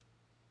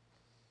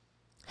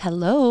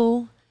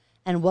Hello,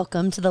 and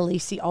welcome to the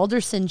Lacey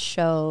Alderson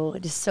Show.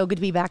 It is so good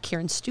to be back here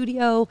in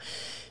studio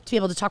to be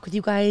able to talk with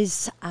you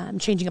guys. I'm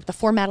changing up the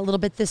format a little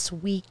bit this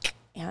week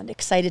and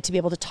excited to be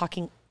able to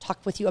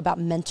talk with you about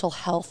mental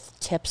health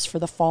tips for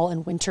the fall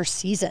and winter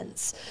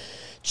seasons.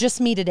 Just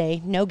me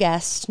today, no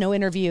guest, no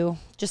interview,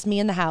 just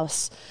me in the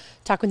house.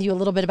 Talk with you a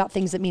little bit about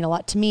things that mean a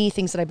lot to me,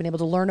 things that I've been able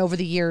to learn over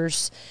the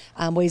years,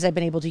 ways I've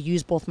been able to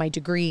use both my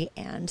degree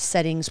and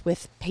settings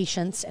with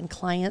patients and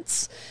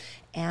clients,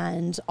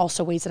 and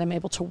also ways that I'm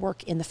able to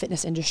work in the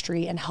fitness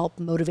industry and help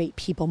motivate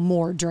people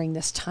more during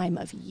this time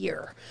of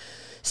year.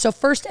 So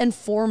first and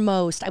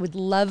foremost, I would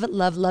love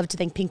to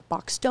thank Pink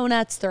Box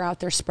Donuts. They're out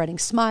there spreading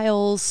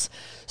smiles.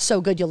 So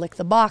good you'll lick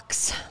the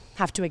box.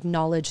 Have to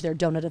acknowledge their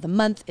donut of the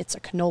month. It's a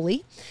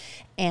cannoli,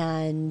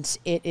 and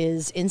it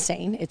is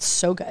insane. It's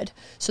so good.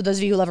 So those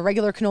of you who love a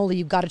regular cannoli,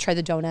 you've got to try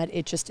the donut.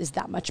 It just is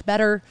that much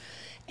better.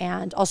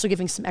 And also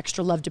giving some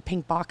extra love to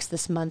Pink Box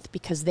this month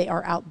because they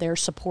are out there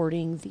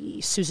supporting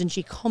the Susan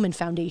G. Komen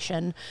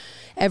Foundation.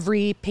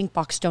 Every Pink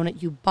Box donut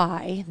you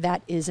buy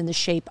that is in the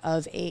shape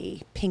of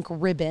a pink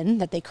ribbon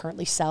that they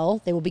currently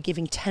sell, they will be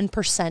giving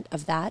 10%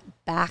 of that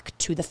back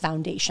to the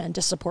foundation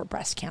to support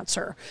breast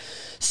cancer.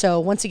 So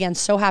once again,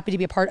 so happy to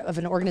be a part of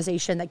an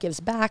organization that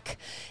gives back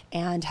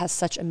and has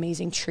such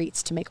amazing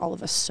treats to make all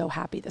of us so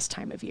happy this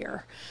time of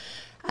year.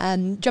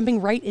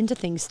 Jumping right into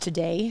things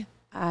today,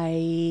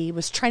 I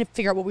was trying to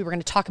figure out what we were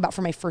going to talk about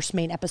for my first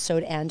main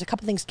episode, and a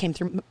couple things came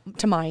through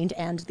to mind,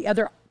 and the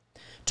other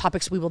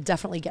topics we will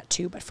definitely get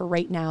to. But for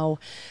right now,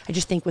 I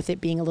just think with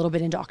it being a little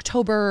bit into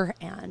October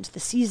and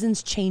the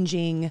seasons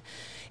changing,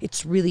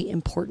 it's really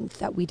important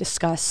that we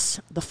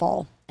discuss the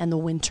fall and the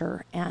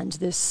winter and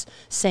this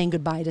saying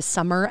goodbye to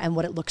summer and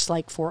what it looks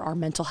like for our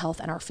mental health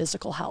and our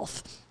physical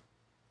health.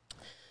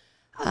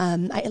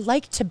 I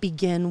like to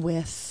begin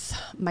with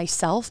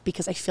myself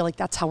because I feel like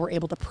that's how we're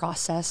able to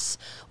process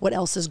what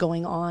else is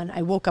going on.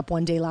 I woke up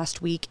one day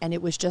last week and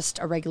it was just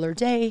a regular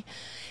day.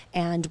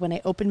 And when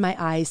I opened my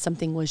eyes,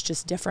 something was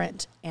just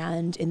different.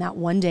 And in that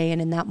one day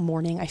and in that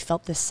morning, I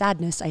felt this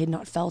sadness I had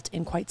not felt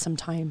in quite some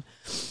time.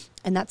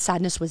 And that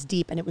sadness was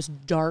deep and it was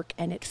dark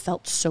and it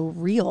felt so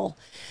real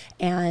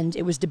and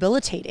it was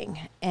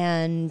debilitating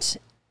and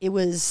it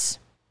was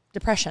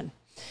depression.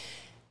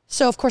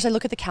 So, of course, I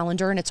look at the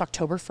calendar and it's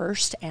October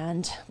 1st,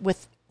 and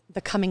with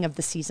the coming of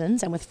the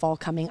seasons and with fall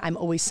coming, I'm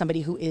always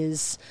somebody who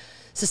is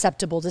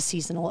susceptible to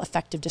seasonal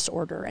affective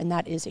disorder, and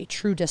that is a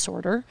true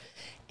disorder,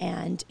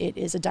 and it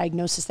is a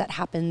diagnosis that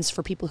happens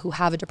for people who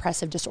have a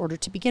depressive disorder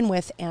to begin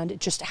with, and it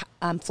just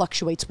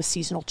fluctuates with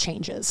seasonal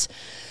changes.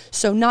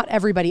 So not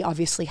everybody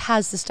obviously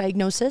has this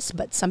diagnosis,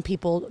 but some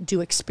people do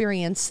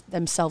experience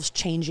themselves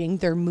changing,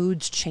 their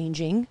moods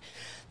changing,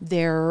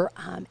 their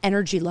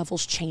energy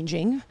levels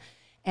changing.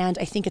 And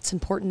I think it's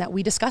important that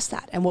we discuss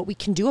that and what we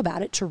can do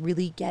about it to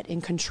really get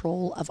in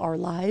control of our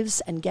lives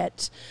and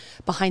get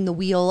behind the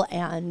wheel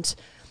and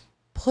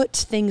put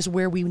things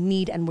where we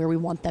need and where we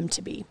want them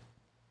to be.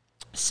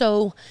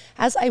 So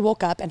as I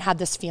woke up and had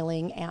this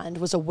feeling and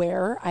was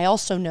aware, I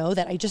also know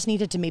that I just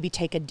needed to maybe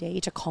take a day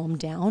to calm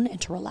down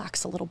and to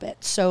relax a little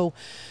bit. So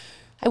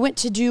I went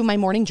to do my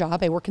morning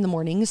job. I work in the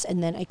mornings,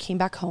 and then I came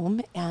back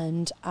home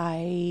and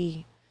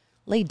I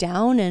laid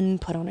down and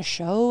put on a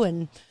show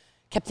and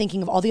kept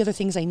thinking of all the other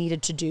things I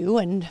needed to do.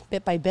 And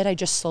bit by bit, I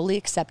just slowly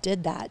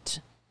accepted that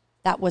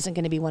that wasn't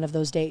going to be one of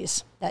those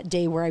days, that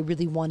day where I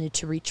really wanted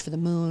to reach for the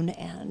moon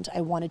and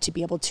I wanted to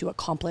be able to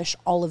accomplish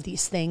all of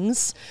these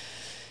things.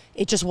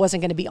 It just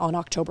wasn't going to be on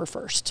October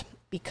 1st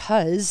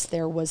because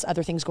there was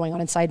other things going on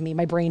inside me.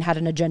 My brain had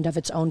an agenda of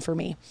its own for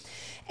me.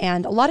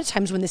 And a lot of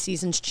times when the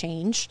seasons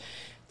change,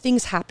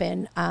 things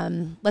happen.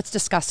 Let's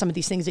discuss some of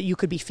these things that you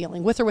could be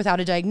feeling with or without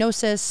a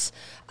diagnosis,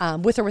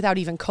 with or without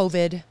even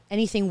COVID.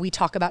 Anything we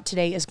talk about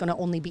today is going to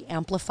only be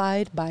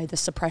amplified by the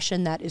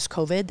suppression that is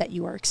COVID that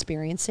you are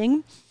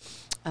experiencing,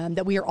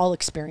 that we are all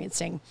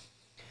experiencing.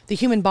 The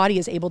human body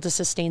is able to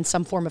sustain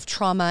some form of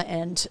trauma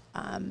and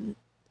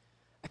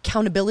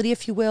accountability,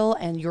 if you will,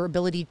 and your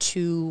ability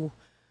to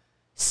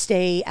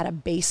stay at a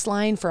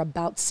baseline for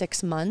about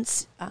 6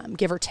 months,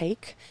 give or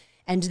take.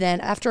 And then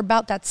after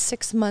about that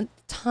 6-month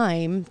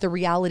time, the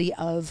reality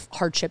of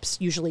hardships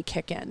usually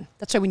kick in.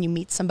 That's why when you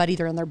meet somebody,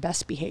 they're on their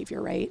best behavior,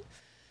 right?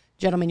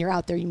 Gentlemen, you're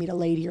out there, you meet a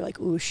lady, you're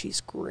like, ooh,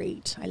 she's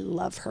great. I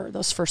love her.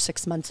 Those first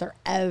 6 months are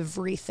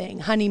everything.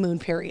 Honeymoon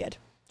period.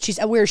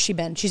 Where's she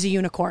been? She's a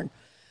unicorn.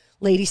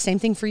 Lady, same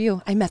thing for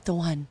you. I met the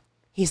one.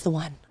 He's the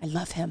one. I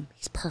love him.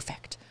 He's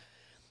perfect.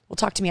 Well,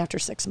 talk to me after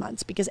 6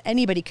 months because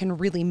anybody can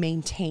really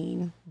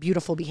maintain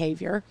beautiful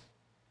behavior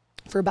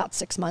for about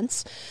 6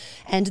 months.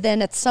 And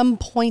then at some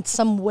point,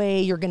 some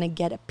way, you're going to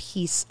get a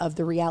piece of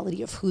the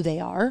reality of who they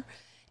are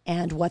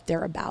and what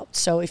they're about.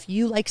 So if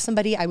you like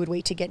somebody, I would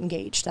wait to get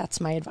engaged. That's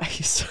my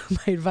advice.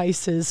 My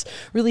advice is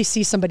really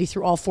see somebody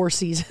through all 4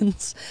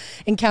 seasons,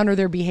 encounter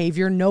their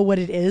behavior, know what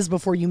it is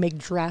before you make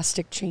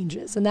drastic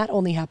changes. And that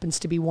only happens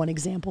to be one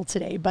example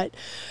today. But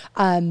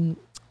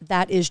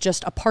that is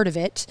just a part of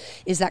it,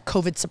 is that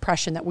COVID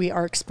suppression that we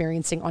are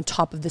experiencing on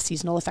top of the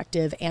seasonal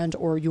affective and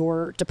or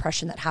your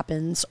depression that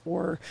happens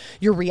or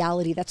your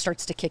reality that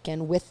starts to kick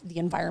in with the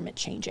environment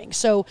changing.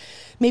 So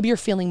maybe you're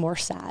feeling more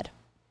sad.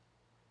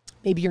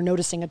 Maybe you're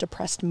noticing a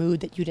depressed mood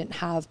that you didn't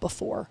have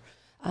before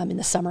in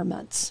the summer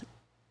months.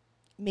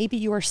 Maybe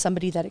you are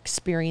somebody that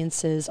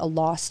experiences a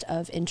loss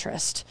of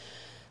interest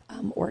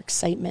or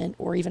excitement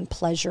or even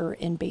pleasure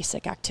in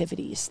basic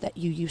activities that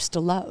you used to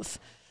love.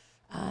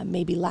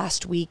 Maybe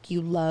last week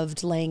you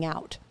loved laying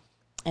out,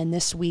 and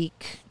this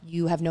week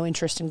you have no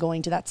interest in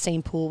going to that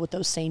same pool with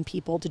those same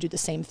people to do the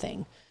same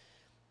thing.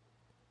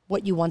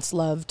 What you once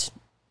loved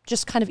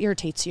just kind of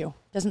irritates you,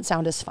 doesn't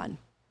sound as fun.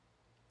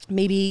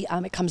 Maybe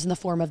it comes in the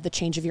form of the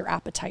change of your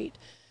appetite.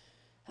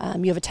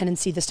 You have a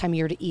tendency this time of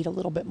year to eat a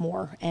little bit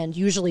more, and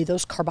usually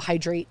those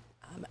carbohydrate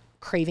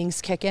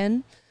cravings kick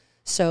in.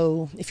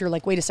 So if you're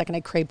like, wait a second,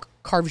 I crave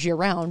carbs year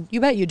round, you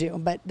bet you do.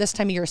 But this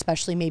time of year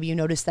especially, maybe you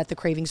notice that the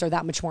cravings are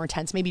that much more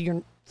intense. Maybe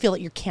you feel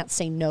that you can't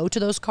say no to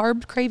those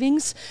carb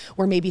cravings,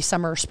 or maybe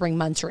summer or spring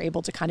months you're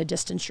able to kind of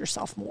distance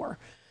yourself more.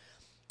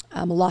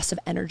 A loss of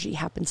energy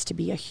happens to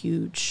be a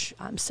huge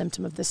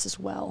symptom of this as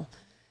well.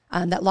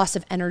 That loss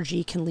of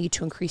energy can lead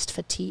to increased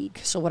fatigue.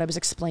 So what I was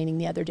explaining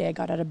the other day, I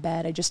got out of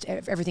bed,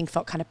 everything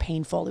felt kind of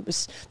painful. It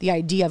was the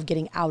idea of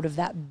getting out of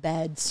that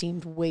bed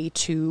seemed way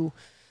too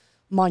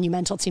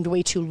monumental. It seemed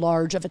way too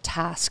large of a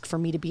task for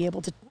me to be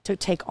able to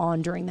take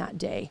on during that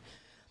day.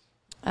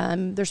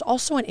 There's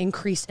also an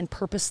increase in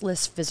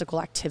purposeless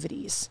physical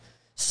activities.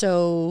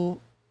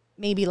 So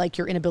maybe like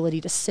your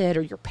inability to sit,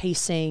 or your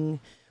pacing,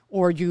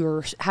 or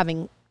you're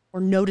having or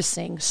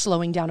noticing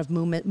slowing down of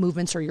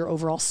movements or your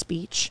overall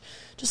speech.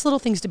 Just little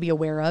things to be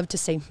aware of to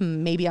say,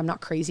 maybe I'm not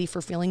crazy for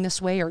feeling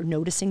this way or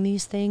noticing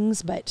these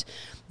things, but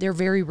they're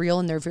very real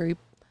and they're very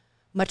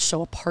much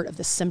so a part of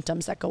the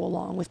symptoms that go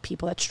along with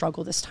people that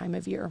struggle this time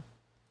of year.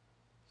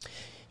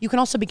 You can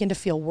also begin to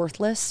feel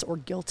worthless or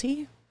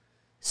guilty.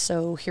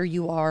 So here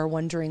you are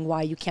wondering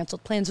why you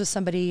canceled plans with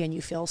somebody and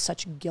you feel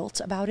such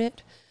guilt about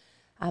it.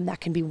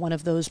 That can be one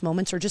of those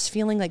moments, or just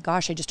feeling like,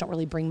 gosh, I just don't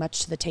really bring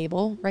much to the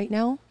table right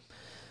now.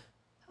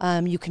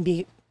 You can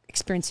be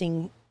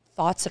experiencing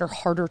thoughts that are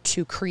harder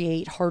to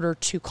create, harder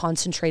to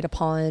concentrate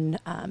upon.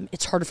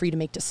 It's harder for you to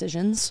make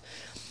decisions.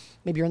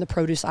 Maybe you're in the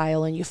produce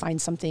aisle and you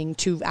find something,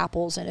 2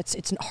 apples, and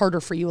it's harder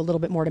for you a little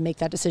bit more to make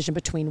that decision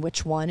between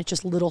which one. It's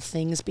just little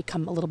things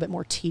become a little bit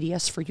more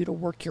tedious for you to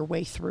work your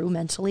way through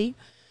mentally.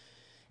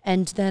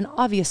 And then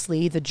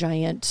obviously the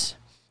giant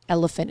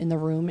elephant in the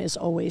room is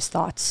always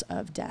thoughts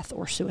of death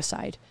or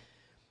suicide.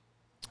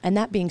 And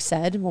that being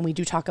said, when we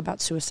do talk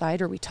about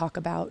suicide or we talk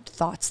about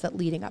thoughts that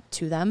leading up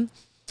to them,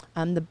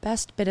 the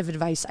best bit of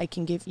advice I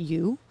can give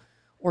you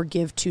or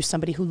give to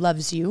somebody who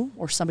loves you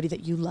or somebody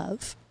that you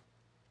love,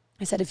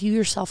 I said, if you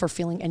yourself are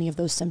feeling any of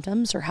those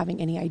symptoms or having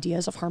any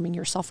ideas of harming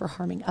yourself or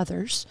harming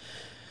others,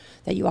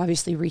 that you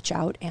obviously reach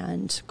out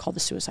and call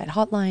the Suicide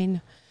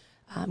Hotline,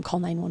 call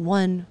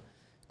 911,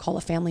 call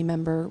a family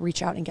member,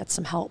 reach out and get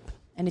some help.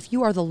 And if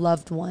you are the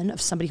loved one of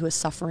somebody who is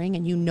suffering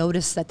and you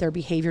notice that their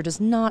behavior does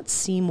not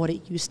seem what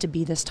it used to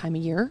be this time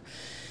of year,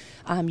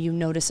 you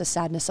notice a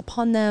sadness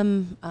upon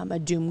them, a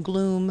doom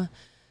gloom,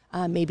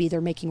 maybe they're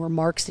making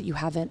remarks that you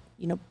haven't,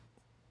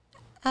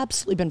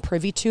 absolutely been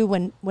privy to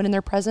when in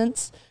their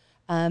presence,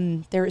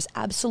 there is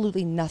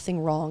absolutely nothing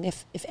wrong.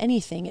 If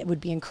anything, it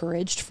would be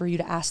encouraged for you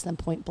to ask them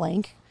point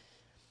blank,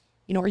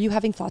 are you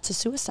having thoughts of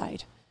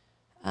suicide?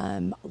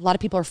 A lot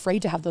of people are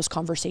afraid to have those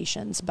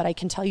conversations, but I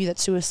can tell you that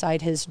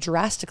suicide has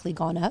drastically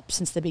gone up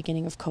since the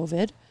beginning of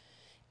COVID.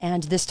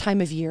 And this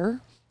time of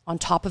year, on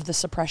top of the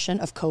suppression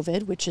of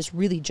COVID, which is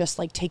really just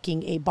like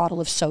taking a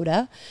bottle of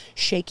soda,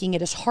 shaking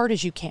it as hard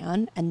as you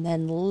can, and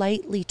then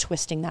lightly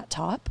twisting that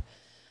top,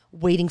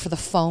 waiting for the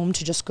foam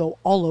to just go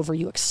all over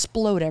you,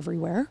 explode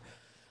everywhere.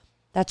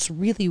 That's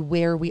really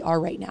where we are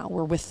right now.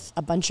 We're with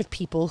a bunch of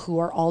people who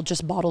are all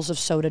just bottles of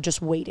soda,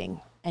 just waiting.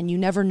 And you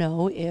never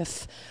know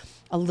if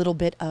a little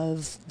bit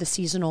of the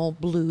seasonal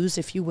blues,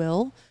 if you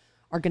will,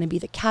 are going to be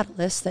the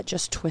catalyst that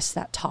just twists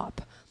that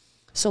top.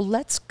 So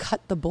let's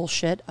cut the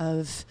bullshit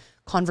of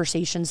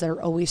conversations that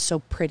are always so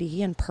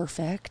pretty and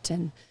perfect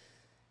and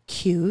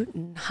cute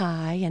and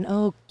high and,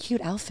 oh, cute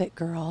outfit,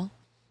 girl.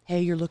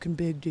 Hey, you're looking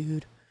big,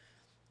 dude.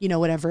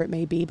 Whatever it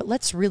may be. But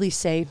let's really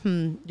say,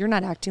 you're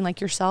not acting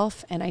like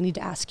yourself. And I need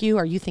to ask you,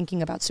 are you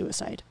thinking about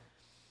suicide?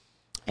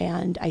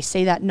 And I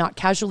say that not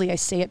casually. I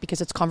say it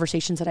because it's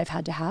conversations that I've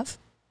had to have.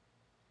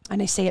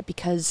 And I say it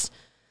because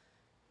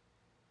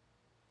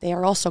they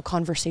are also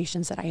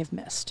conversations that I have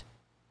missed.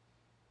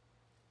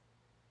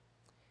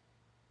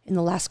 In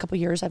the last couple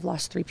of years, I've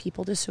lost 3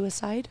 people to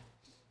suicide.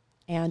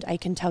 And I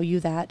can tell you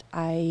that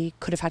I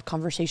could have had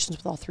conversations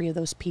with all 3 of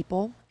those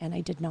people, and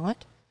I did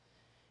not.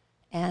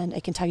 And I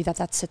can tell you that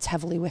that sits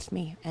heavily with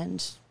me,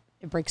 and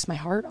it breaks my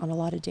heart on a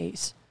lot of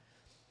days.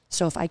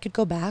 So if I could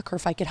go back, or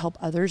if I could help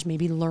others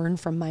maybe learn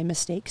from my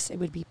mistakes, it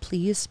would be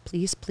please,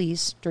 please,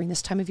 please, during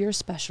this time of year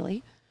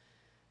especially,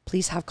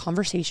 please have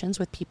conversations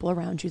with people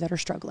around you that are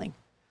struggling.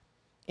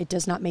 It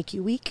does not make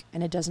you weak,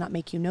 and it does not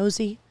make you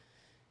nosy.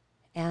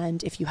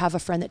 And if you have a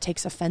friend that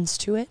takes offense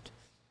to it,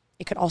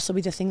 it could also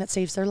be the thing that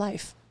saves their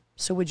life.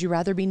 So would you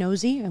rather be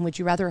nosy, and would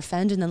you rather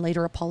offend and then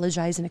later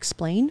apologize and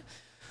explain?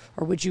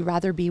 Or would you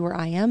rather be where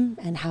I am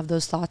and have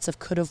those thoughts of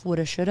coulda,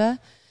 woulda, shoulda,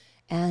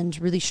 and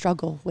really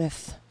struggle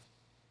with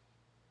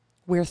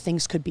where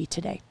things could be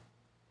today?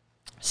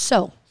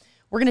 So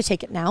we're going to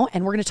take it now,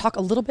 and we're going to talk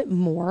a little bit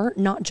more,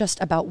 not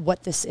just about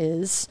what this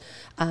is,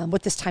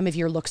 what this time of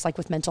year looks like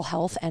with mental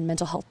health and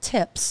mental health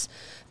tips,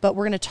 but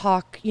we're going to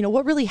talk,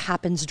 what really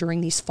happens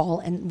during these fall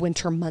and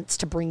winter months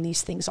to bring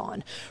these things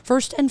on.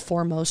 First and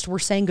foremost, we're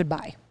saying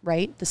goodbye,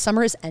 right? The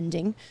summer is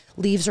ending,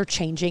 leaves are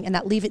changing, and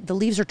the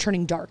leaves are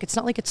turning dark. It's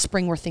not like it's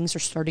spring where things are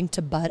starting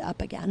to bud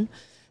up again.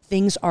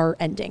 Things are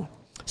ending.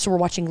 So we're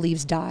watching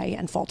leaves die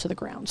and fall to the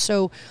ground.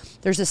 So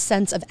there's a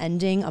sense of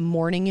ending, a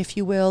mourning, if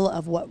you will,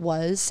 of what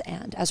was.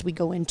 And as we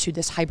go into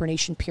this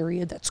hibernation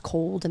period that's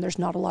cold and there's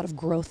not a lot of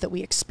growth that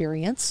we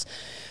experience,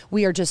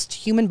 we are just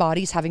human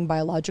bodies having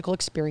biological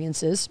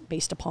experiences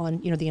based upon,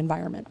 the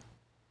environment.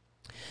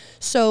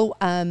 So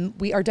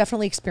we are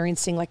definitely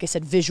experiencing, like I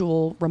said,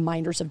 visual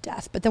reminders of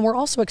death. But then we're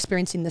also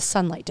experiencing the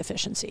sunlight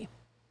deficiency.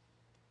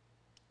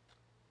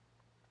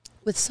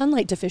 With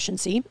sunlight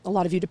deficiency, a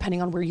lot of you,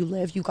 depending on where you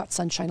live, you got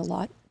sunshine a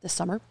lot this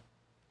summer.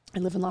 I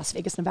live in Las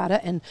Vegas,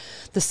 Nevada, and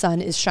the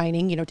sun is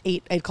shining,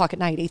 8 o'clock at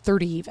night,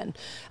 8:30 even.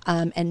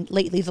 And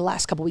lately, the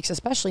last couple weeks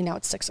especially, now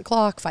it's 6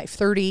 o'clock,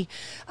 5:30.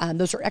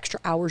 Those are extra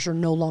hours. You're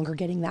no longer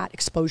getting that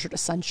exposure to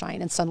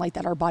sunshine and sunlight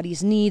that our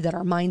bodies need, that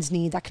our minds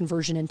need, that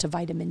conversion into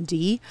vitamin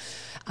D.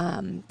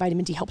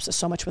 Vitamin D helps us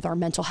so much with our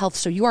mental health.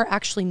 So you are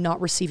actually not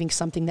receiving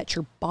something that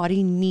your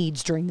body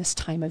needs during this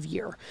time of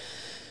year.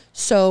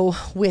 So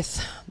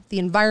with the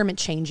environment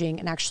changing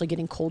and actually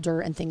getting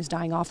colder and things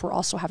dying off, we're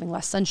also having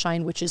less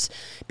sunshine, which is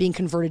being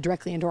converted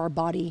directly into our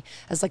body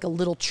as like a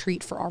little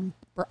treat for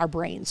our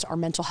brains, our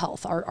mental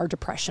health, our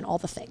depression, all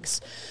the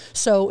things.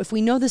 So if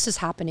we know this is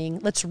happening,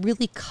 let's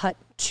really cut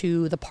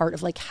to the part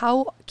of like,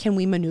 how can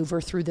we maneuver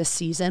through this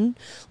season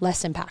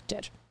less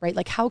impacted, right?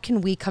 Like how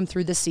can we come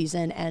through this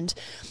season and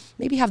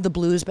maybe have the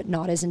blues, but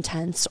not as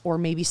intense, or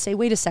maybe say,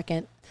 wait a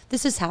second,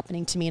 this is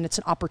happening to me and it's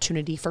an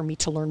opportunity for me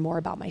to learn more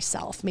about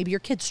myself. Maybe your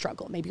kids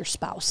struggle, maybe your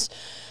spouse,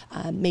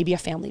 maybe a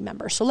family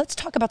member. So let's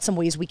talk about some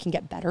ways we can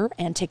get better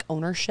and take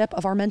ownership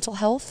of our mental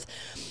health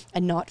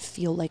and not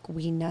feel like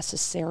we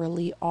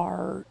necessarily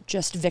are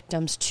just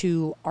victims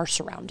to our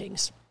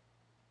surroundings.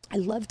 I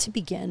love to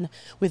begin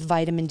with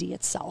vitamin D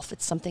itself.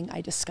 It's something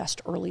I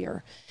discussed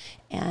earlier.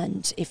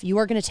 And if you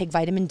are going to take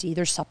vitamin D,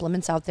 there's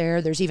supplements out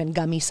there. There's even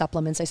gummy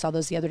supplements. I saw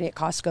those the other day at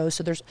Costco.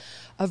 So there's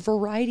a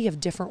variety of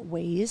different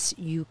ways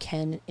you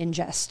can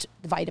ingest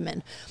the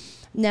vitamin.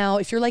 Now,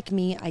 if you're like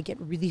me, I get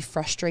really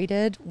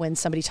frustrated when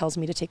somebody tells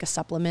me to take a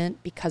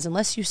supplement because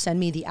unless you send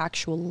me the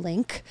actual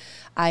link,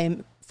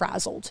 I'm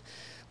frazzled.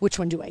 Which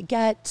one do I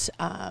get?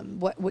 Do I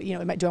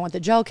want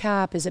the gel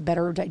cap? Is it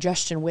better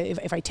digestion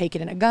if I take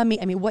it in a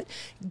gummy? I mean,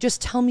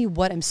 just tell me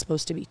what I'm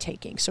supposed to be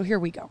taking. So here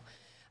we go.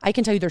 I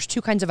can tell you there's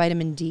two kinds of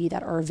vitamin D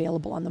that are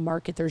available on the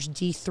market. There's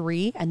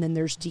D3 and then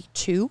there's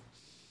D2.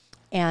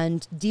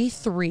 And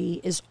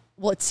D3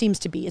 it seems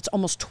to be, it's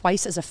almost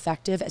twice as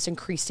effective as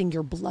increasing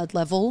your blood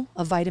level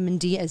of vitamin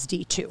D as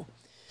D2.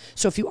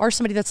 So if you are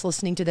somebody that's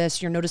listening to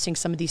this, you're noticing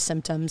some of these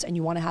symptoms and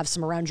you want to have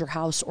some around your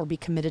house or be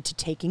committed to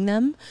taking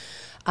them,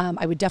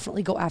 I would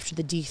definitely go after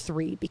the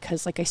D3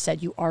 because, like I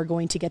said, you are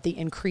going to get the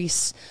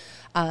increase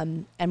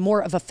and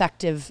more of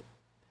effective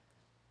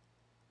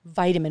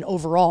vitamin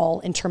overall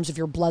in terms of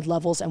your blood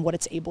levels and what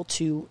it's able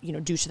to,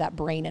 do to that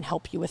brain and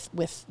help you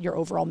with your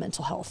overall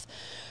mental health.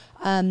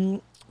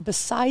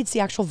 Besides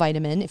the actual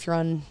vitamin, if you're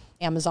on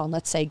Amazon,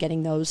 let's say,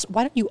 getting those,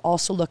 why don't you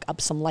also look up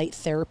some light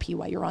therapy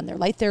while you're on there?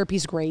 Light therapy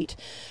is great.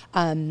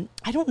 I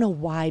don't know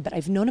why, but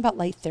I've known about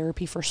light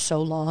therapy for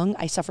so long.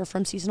 I suffer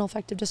from seasonal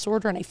affective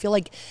disorder, and I feel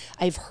like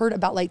I've heard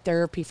about light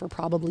therapy for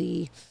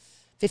probably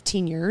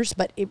 15 years,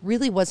 but it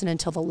really wasn't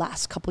until the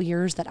last couple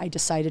years that I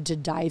decided to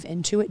dive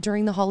into it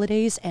during the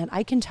holidays, and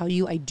I can tell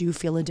you I do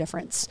feel a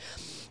difference.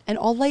 And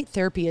all light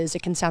therapy is,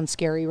 it can sound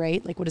scary,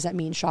 right? Like, what does that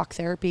mean? Shock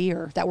therapy,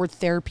 or that word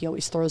therapy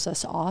always throws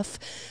us off.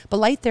 But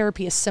light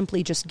therapy is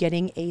simply just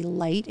getting a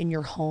light in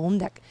your home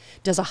that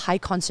does a high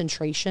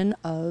concentration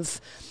of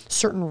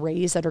certain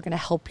rays that are going to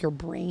help your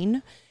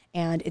brain.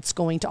 And it's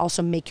going to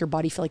also make your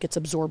body feel like it's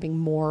absorbing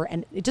more.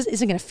 And it just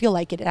isn't going to feel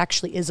like it. It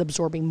actually is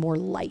absorbing more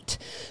light.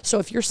 So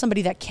if you're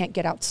somebody that can't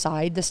get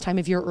outside this time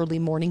of year, early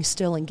morning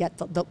still, and get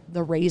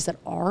the rays that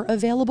are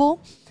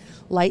available,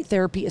 light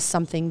therapy is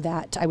something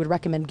that I would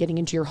recommend getting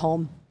into your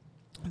home.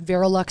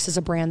 Verilux is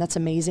a brand that's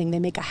amazing. They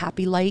make a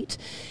happy light,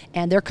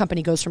 and their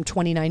company goes from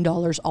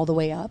 $29 all the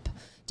way up,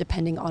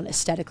 depending on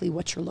aesthetically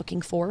what you're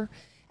looking for.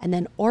 And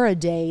then Aura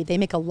Day, they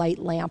make a light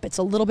lamp. It's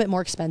a little bit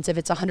more expensive.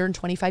 It's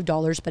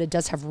 $125, but it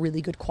does have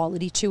really good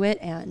quality to it.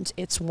 And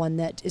it's one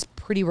that is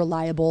pretty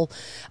reliable.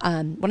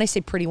 When I say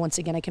pretty, once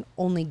again, I can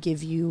only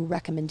give you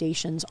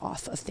recommendations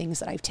off of things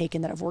that I've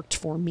taken that have worked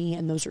for me.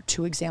 And those are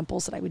two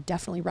examples that I would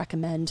definitely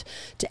recommend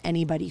to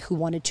anybody who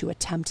wanted to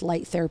attempt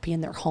light therapy in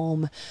their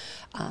home,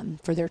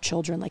 for their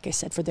children, like I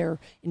said, for their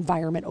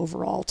environment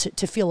overall,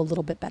 to feel a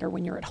little bit better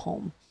when you're at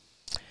home.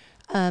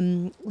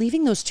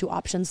 Leaving those two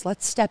options,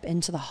 let's step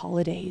into the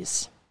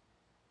holidays.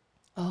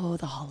 Oh,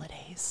 the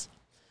holidays.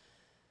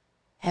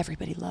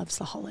 Everybody loves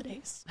the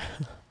holidays.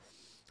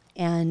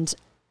 And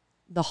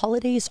the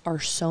holidays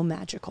are so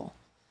magical.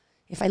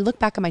 If I look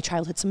back on my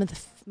childhood, some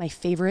of my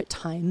favorite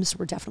times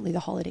were definitely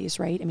the holidays,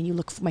 right? I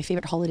mean, my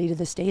favorite holiday to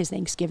this day is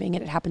Thanksgiving,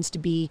 and it happens to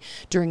be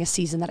during a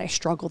season that I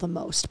struggle the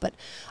most. But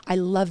I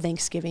love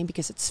Thanksgiving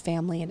because it's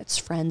family and it's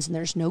friends and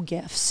there's no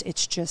gifts.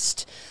 It's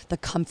just the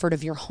comfort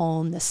of your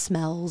home, the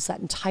smells,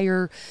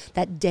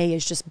 that day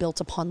is just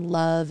built upon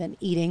love and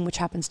eating, which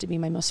happens to be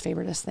my most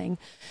favoriteest thing.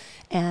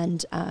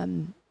 And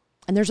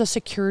there's a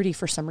security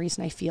for some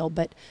reason, I feel,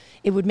 but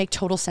it would make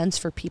total sense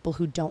for people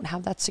who don't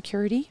have that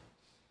security,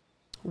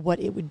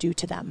 what it would do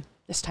to them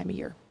this time of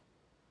year.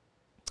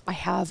 I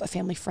have a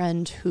family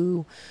friend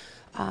who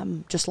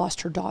just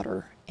lost her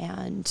daughter,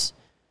 and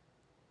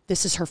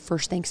this is her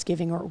first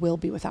Thanksgiving, or it will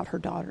be, without her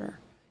daughter,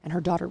 and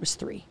her daughter was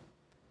 3.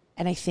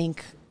 And I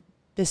think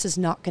this is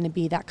not going to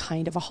be that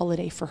kind of a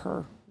holiday for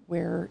her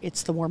where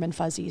it's the warm and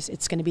fuzzies.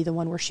 It's going to be the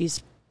one where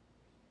she's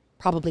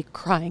probably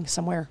crying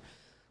somewhere,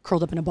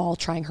 curled up in a ball,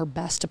 trying her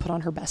best to put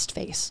on her best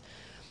face.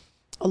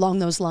 Along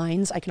those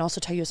lines, I can also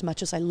tell you, as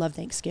much as I love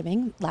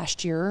Thanksgiving,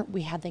 last year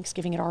we had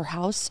Thanksgiving at our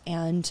house,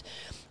 and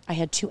I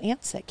had 2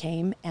 aunts that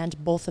came,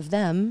 and both of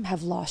them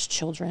have lost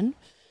children.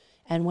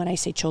 And when I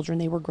say children,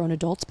 they were grown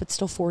adults, but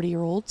still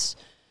 40-year-olds.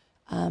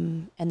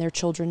 And their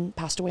children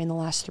passed away in the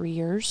last 3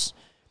 years.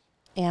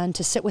 And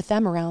to sit with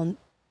them around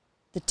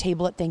the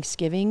table at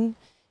Thanksgiving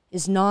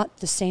is not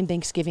the same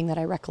Thanksgiving that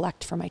I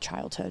recollect from my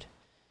childhood.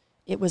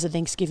 It was a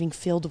Thanksgiving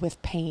filled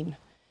with pain.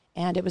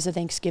 And it was a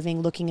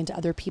Thanksgiving looking into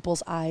other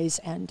people's eyes.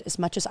 And as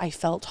much as I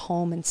felt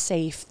home and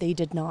safe, they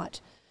did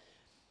not.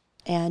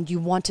 And you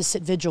want to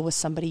sit vigil with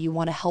somebody, you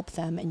want to help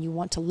them, and you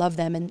want to love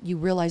them. And you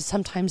realize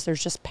sometimes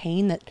there's just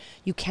pain that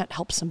you can't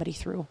help somebody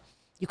through.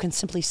 You can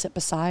simply sit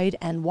beside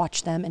and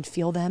watch them and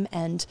feel them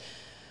and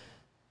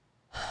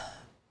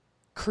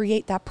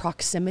create that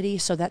proximity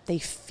so that they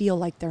feel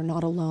like they're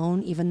not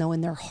alone, even though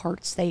in their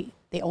hearts they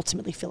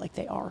ultimately feel like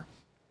they are.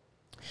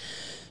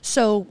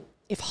 So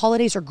if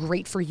holidays are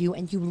great for you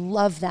and you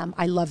love them,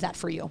 I love that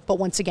for you. But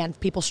once again,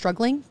 people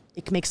struggling,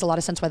 it makes a lot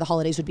of sense why the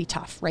holidays would be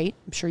tough, right?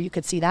 I'm sure you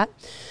could see that.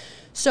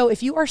 So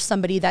if you are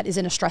somebody that is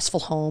in a stressful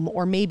home,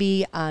 or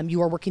maybe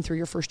you are working through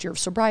your first year of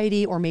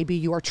sobriety, or maybe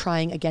you are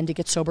trying again to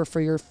get sober for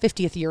your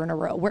 50th year in a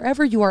row,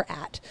 wherever you are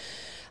at,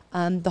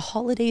 the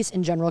holidays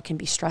in general can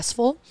be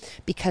stressful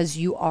because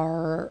you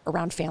are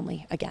around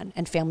family again,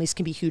 and families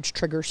can be huge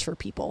triggers for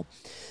people.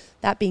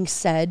 That being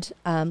said,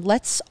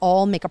 let's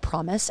all make a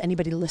promise.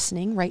 Anybody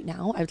listening right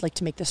now, I would like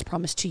to make this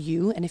promise to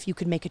you. And if you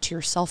could make it to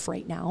yourself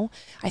right now,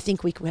 I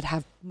think we could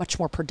have much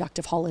more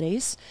productive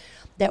holidays,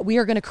 that we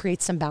are going to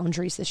create some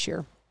boundaries this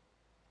year,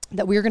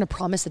 that we are going to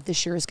promise that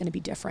this year is going to be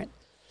different.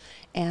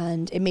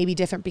 And it may be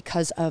different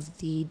because of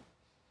the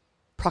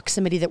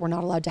proximity that we're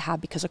not allowed to have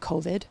because of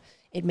COVID.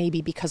 It may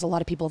be because a lot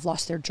of people have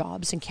lost their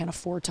jobs and can't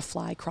afford to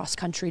fly cross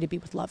country to be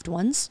with loved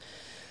ones.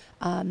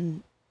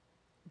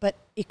 But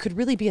it could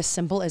really be as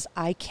simple as,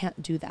 I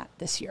can't do that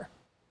this year.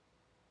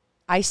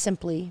 I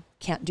simply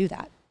can't do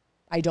that.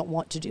 I don't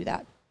want to do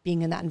that.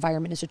 Being in that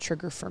environment is a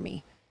trigger for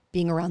me.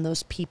 Being around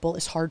those people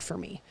is hard for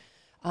me.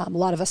 A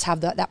lot of us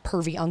have that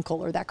pervy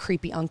uncle or that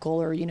creepy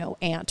uncle or,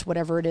 aunt,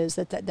 whatever it is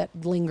that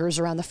lingers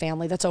around the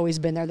family that's always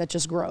been there, that's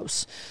just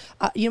gross.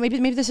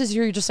 Maybe this is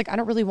you're just like, I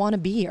don't really want to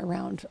be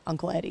around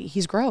Uncle Eddie.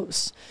 He's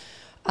gross.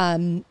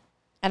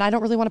 And I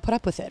don't really want to put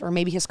up with it. Or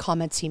maybe his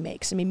comments he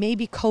makes. I mean,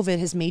 maybe COVID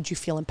has made you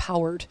feel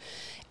empowered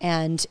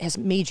and has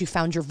made you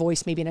found your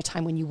voice maybe in a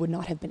time when you would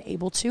not have been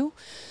able to.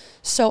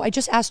 So I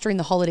just ask during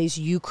the holidays,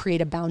 you create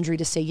a boundary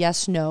to say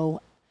yes,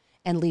 no,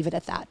 and leave it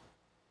at that.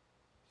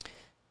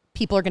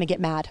 People are going to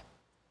get mad.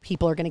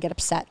 People are going to get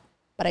upset.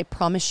 But I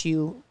promise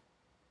you,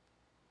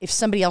 if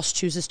somebody else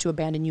chooses to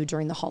abandon you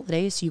during the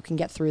holidays, you can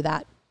get through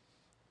that.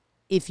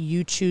 If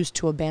you choose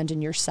to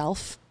abandon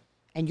yourself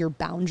and your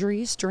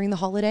boundaries during the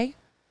holiday,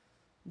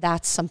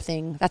 that's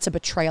a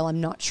betrayal. I'm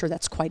not sure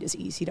that's quite as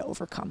easy to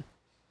overcome.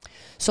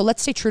 So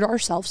let's stay true to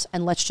ourselves,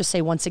 and let's just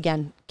say once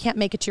again, can't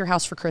make it to your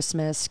house for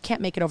Christmas,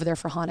 can't make it over there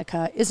for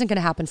Hanukkah, isn't going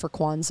to happen for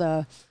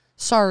Kwanzaa.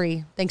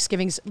 Sorry,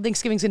 Thanksgiving's going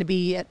to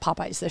be at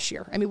Popeyes this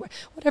year. I mean,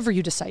 whatever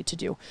you decide to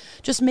do,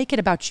 just make it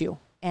about you.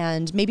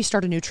 And maybe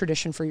start a new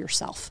tradition for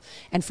yourself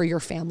and for your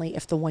family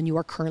if the one you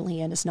are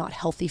currently in is not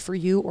healthy for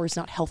you or is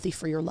not healthy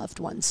for your loved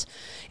ones.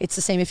 It's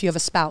the same if you have a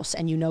spouse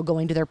and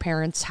going to their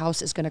parents'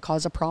 house is going to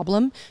cause a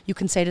problem. You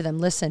can say to them,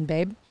 listen,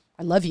 babe,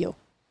 I love you.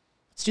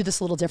 Let's do this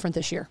a little different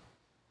this year.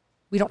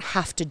 We don't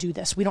have to do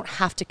this. We don't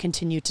have to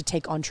continue to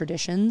take on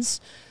traditions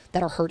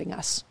that are hurting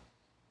us.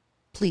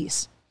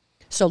 Please.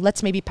 So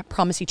let's maybe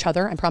promise each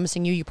other. I'm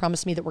promising you, you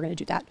promise me that we're going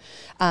to do that.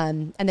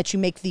 And that you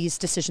make these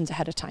decisions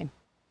ahead of time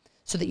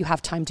so that you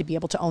have time to be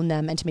able to own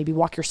them and to maybe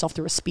walk yourself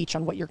through a speech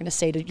on what you're going to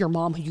say to your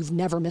mom who you've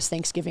never missed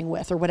Thanksgiving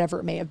with or whatever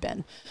it may have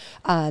been.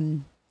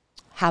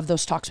 Have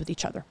those talks with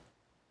each other.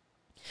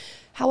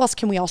 How else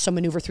can we also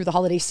maneuver through the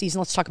holiday season?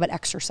 Let's talk about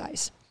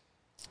exercise.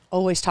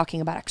 Always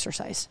talking about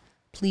exercise.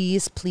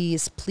 Please,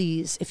 please,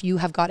 please, if you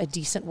have got a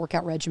decent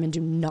workout regimen, do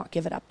not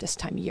give it up this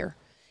time of year.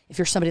 If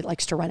you're somebody that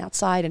likes to run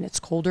outside and it's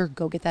colder,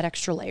 go get that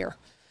extra layer.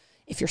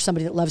 If you're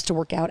somebody that loves to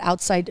work out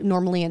outside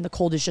normally and the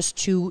cold is just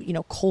too,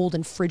 cold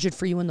and frigid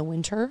for you in the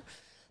winter,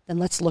 then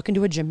let's look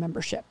into a gym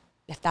membership.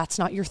 If that's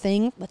not your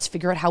thing, let's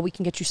figure out how we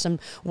can get you some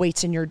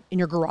weights in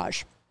your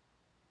garage.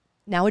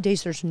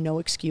 Nowadays, there's no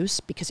excuse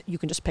because you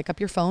can just pick up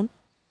your phone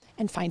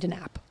and find an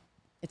app.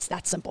 It's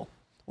that simple.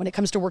 When it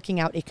comes to working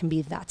out, it can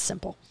be that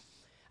simple.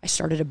 I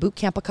started a boot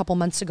camp a couple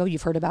months ago.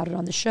 You've heard about it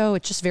on the show.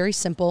 It's just very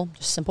simple,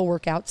 just simple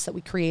workouts that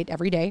we create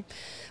every day.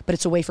 But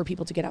it's a way for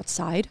people to get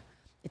outside.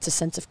 It's a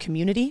sense of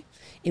community.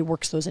 It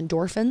works those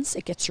endorphins.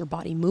 It gets your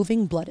body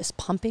moving. Blood is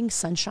pumping,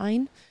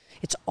 sunshine.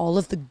 It's all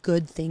of the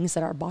good things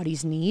that our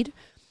bodies need.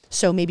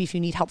 So maybe if you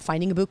need help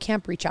finding a boot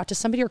camp, reach out to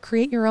somebody or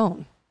create your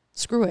own.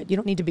 Screw it. You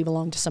don't need to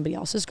belong to somebody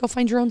else's. Go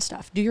find your own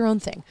stuff. Do your own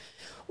thing.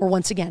 Or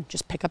once again,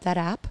 just pick up that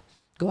app,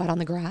 go out on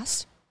the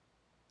grass,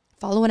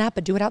 follow an app,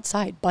 but do it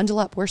outside. Bundle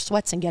up, wear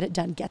sweats, and get it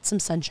done. Get some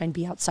sunshine,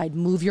 be outside,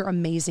 move your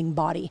amazing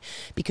body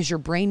because your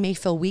brain may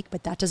feel weak,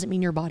 but that doesn't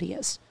mean your body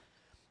is.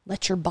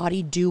 Let your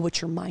body do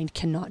what your mind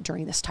cannot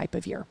during this type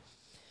of year.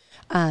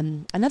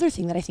 Another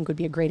thing that I think would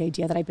be a great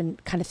idea that I've been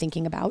kind of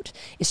thinking about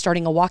is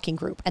starting a walking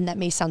group. And that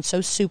may sound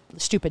so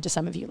stupid to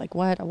some of you, like,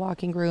 what, a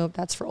walking group?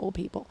 That's for old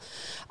people.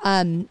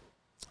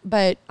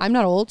 But I'm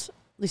not old,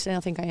 at least I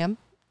don't think I am.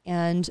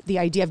 And the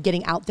idea of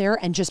getting out there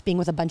and just being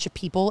with a bunch of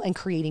people and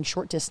creating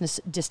short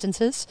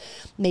distances.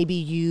 Maybe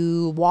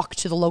you walk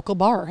to the local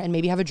bar and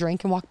maybe have a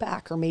drink and walk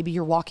back. Or maybe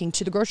you're walking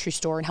to the grocery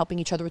store and helping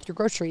each other with your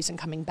groceries and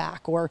coming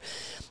back. Or,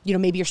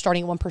 maybe you're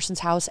starting at one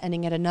person's house,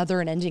 ending at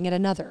another and ending at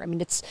another. I mean,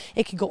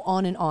 it could go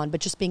on, but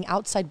just being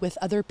outside with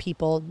other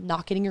people,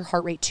 not getting your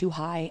heart rate too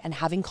high and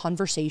having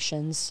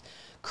conversations,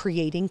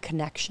 creating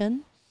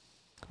connection.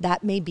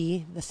 That may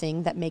be the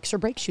thing that makes or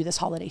breaks you this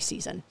holiday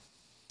season.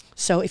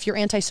 So if you're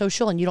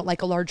antisocial and you don't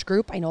like a large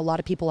group, I know a lot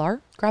of people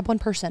are, grab one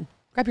person.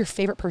 Grab your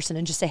favorite person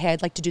and just say, hey,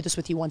 I'd like to do this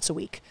with you once a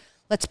week.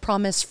 Let's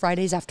promise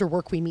Fridays after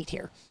work we meet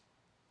here.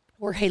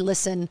 Or, hey,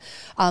 listen,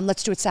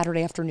 let's do it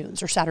Saturday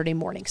afternoons or Saturday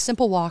mornings.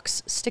 Simple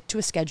walks, stick to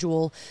a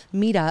schedule,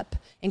 meet up,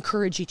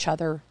 encourage each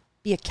other,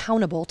 be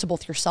accountable to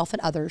both yourself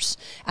and others.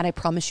 And I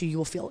promise you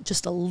will feel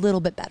just a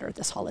little bit better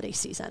this holiday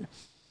season.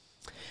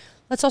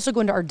 Let's also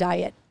go into our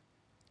diet.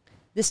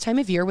 This time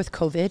of year with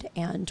COVID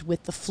and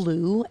with the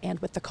flu and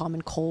with the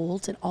common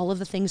cold and all of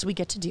the things we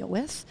get to deal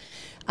with,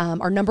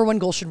 our number one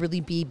goal should really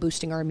be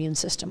boosting our immune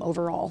system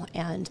overall.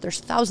 And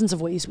there's thousands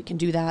of ways we can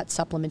do that.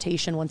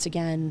 Supplementation, once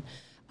again,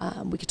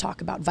 we could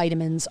talk about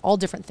vitamins, all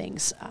different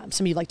things.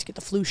 Some of you like to get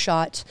the flu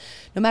shot.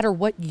 No matter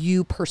what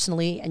you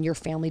personally and your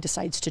family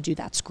decides to do,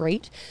 that's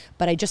great.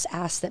 But I just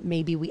ask that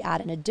maybe we add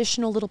an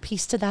additional little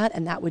piece to that,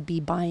 and that would be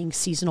buying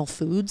seasonal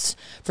foods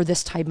for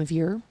this time of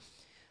year.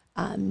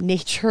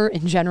 Nature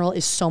in general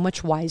is so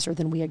much wiser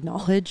than we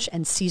acknowledge,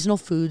 and seasonal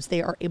foods,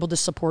 they are able to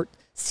support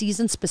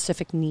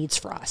season-specific needs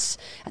for us,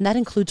 and that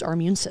includes our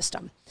immune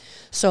system.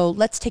 So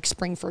let's take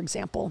spring, for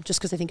example,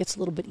 just because I think it's a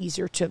little bit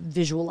easier to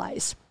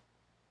visualize.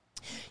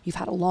 You've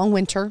had a long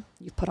winter,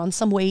 you've put on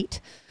some weight,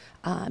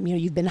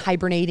 you've been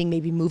hibernating,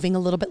 maybe moving a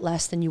little bit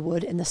less than you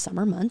would in the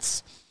summer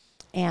months,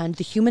 and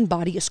the human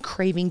body is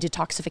craving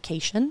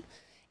detoxification,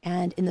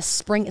 and in the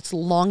spring, it's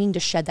longing to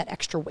shed that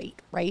extra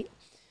weight, right?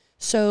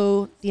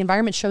 So the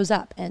environment shows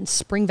up and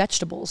spring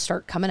vegetables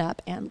start coming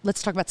up. And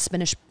let's talk about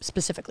spinach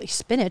specifically.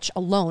 Spinach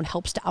alone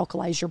helps to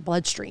alkalize your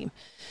bloodstream,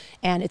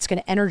 and it's going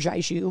to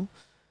energize you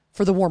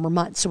for the warmer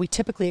months. So we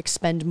typically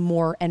expend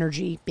more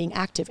energy being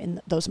active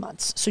in those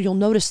months. So you'll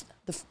notice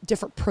the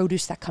different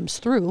produce that comes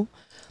through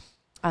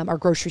our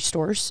grocery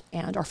stores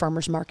and our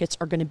farmers markets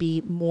are going to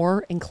be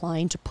more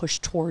inclined to push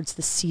towards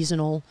the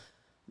seasonal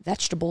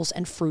vegetables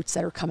and fruits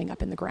that are coming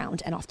up in the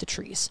ground and off the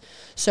trees.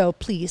 So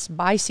please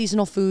buy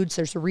seasonal foods.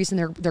 There's a reason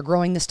they're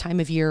growing this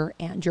time of year,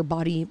 and your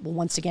body will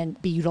once again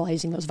be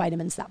utilizing those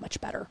vitamins that much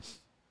better.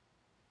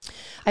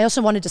 I also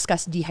want to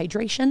discuss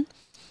dehydration.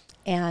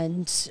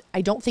 And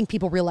I don't think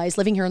people realize,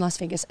 living here in Las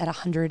Vegas at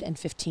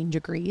 115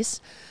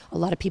 degrees, a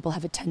lot of people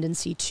have a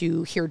tendency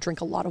to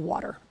drink a lot of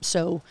water.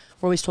 So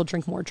we're always told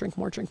drink more, drink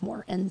more, drink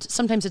more. And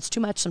sometimes it's too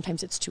much,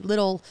 sometimes it's too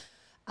little.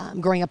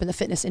 Growing up in the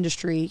fitness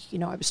industry,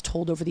 I was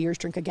told over the years,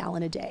 drink a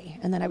gallon a day.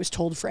 And then I was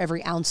told for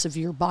every ounce of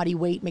your body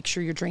weight, make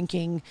sure you're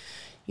drinking,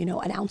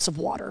 an ounce of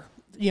water.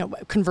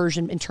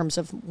 Conversion in terms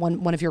of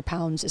one of your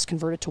pounds is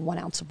converted to 1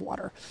 ounce of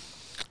water.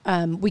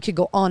 We could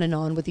go on and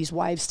on with these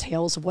wives'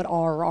 tales of what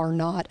are or are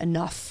not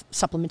enough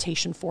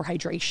supplementation for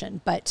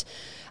hydration. But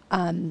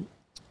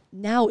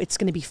now it's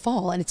going to be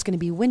fall and it's going to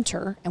be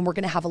winter and we're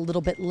going to have a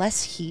little bit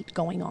less heat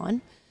going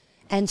on.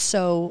 And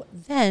so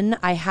then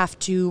I have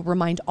to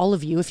remind all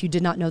of you, if you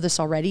did not know this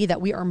already,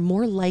 that we are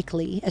more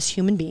likely as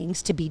human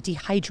beings to be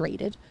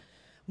dehydrated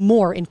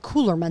more in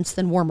cooler months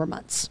than warmer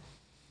months.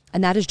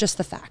 And that is just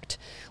the fact.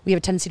 We have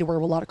a tendency to wear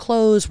a lot of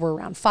clothes. We're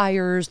around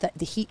fires, that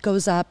the heat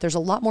goes up. There's a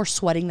lot more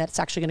sweating that's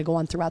actually going to go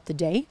on throughout the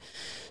day.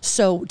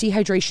 So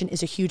dehydration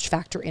is a huge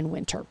factor in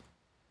winter.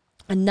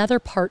 Another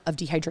part of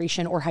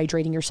dehydration or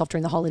hydrating yourself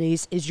during the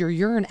holidays is your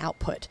urine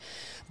output.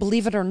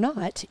 Believe it or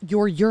not,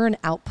 your urine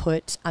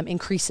output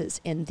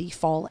increases in the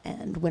fall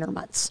and winter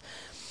months.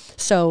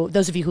 So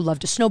those of you who love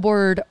to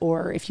snowboard,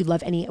 or if you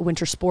love any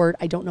winter sport,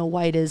 I don't know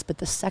why it is, but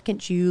the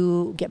second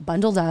you get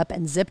bundled up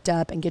and zipped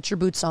up and get your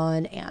boots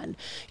on and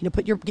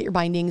get your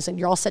bindings and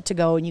you're all set to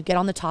go and you get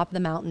on the top of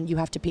the mountain, you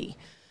have to pee.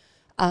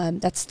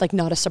 That's like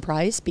not a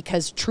surprise,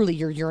 because truly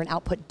your urine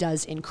output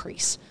does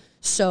increase.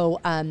 So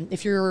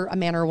if you're a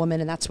man or a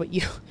woman and that's what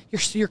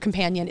your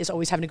companion is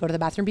always having to go to the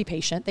bathroom, be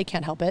patient. They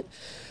can't help it.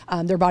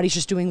 Their body's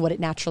just doing what it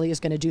naturally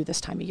is going to do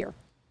this time of year.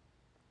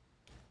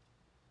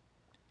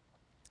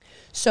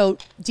 So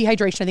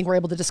dehydration, I think we're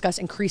able to discuss,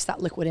 increase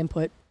that liquid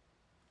input.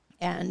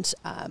 And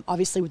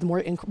obviously with the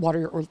more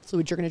water or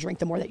fluid you're going to drink,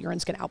 the more that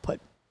urine's going to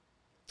output.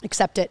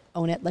 Accept it,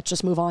 own it. Let's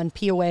just move on,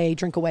 pee away,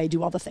 drink away,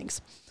 do all the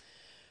things.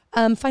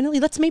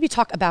 Finally, let's maybe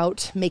talk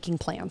about making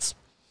plans.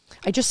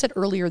 I just said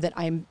earlier that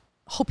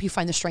hope you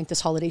find the strength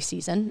this holiday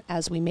season,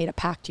 as we made a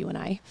pact, you and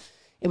I.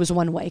 It was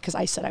one way because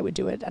I said I would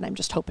do it, and I'm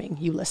just hoping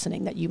you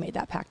listening that you made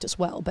that pact as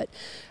well. But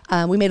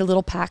we made a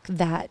little pact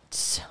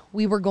that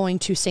we were going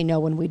to say no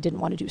when we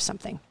didn't want to do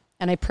something.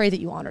 And I pray that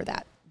you honor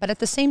that. But at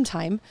the same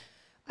time,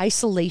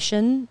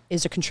 isolation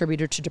is a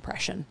contributor to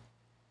depression.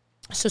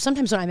 So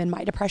sometimes when I'm in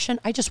my depression,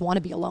 I just want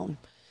to be alone.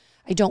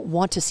 I don't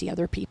want to see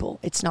other people.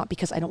 It's not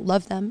because I don't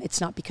love them. It's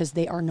not because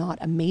they are not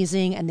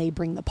amazing and they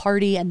bring the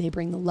party and they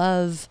bring the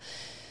love.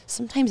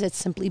 Sometimes it's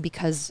simply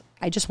because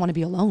I just want to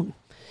be alone.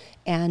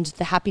 And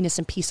the happiness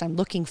and peace I'm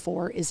looking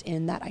for is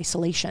in that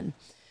isolation.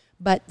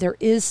 But there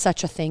is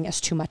such a thing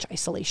as too much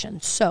isolation.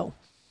 So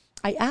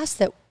I ask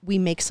that we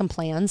make some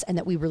plans and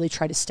that we really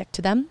try to stick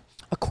to them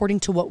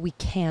according to what we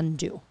can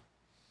do.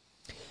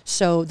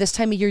 So this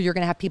time of year, you're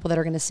going to have people that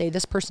are going to say,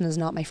 this person is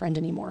not my friend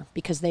anymore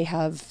because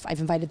I've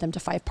invited them to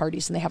 5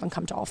 parties and they haven't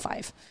come to all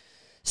 5.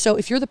 So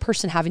if you're the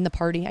person having the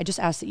party, I just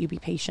ask that you be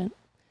patient.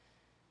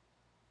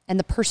 And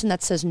the person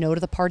that says no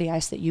to the party, I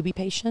ask that you be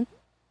patient,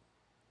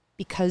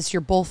 because you're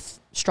both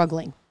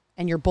struggling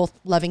and you're both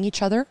loving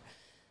each other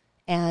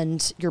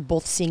and you're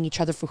both seeing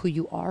each other for who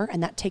you are.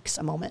 And that takes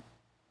a moment.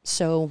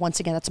 So once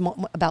again, that's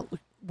about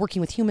working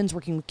with humans,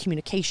 working with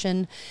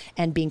communication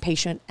and being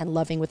patient and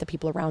loving with the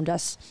people around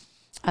us.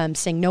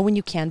 Saying no when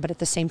you can, but at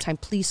the same time,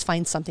 please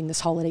find something this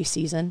holiday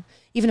season,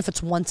 even if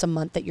it's once a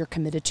month that you're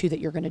committed to, that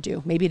you're going to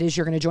do. Maybe it is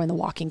you're going to join the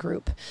walking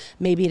group.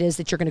 Maybe it is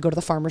that you're going to go to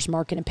the farmer's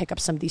market and pick up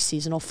some of these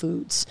seasonal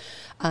foods.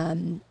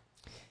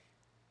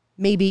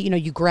 Maybe,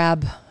 you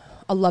grab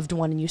a loved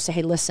one and you say,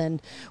 hey,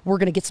 listen, we're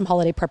going to get some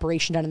holiday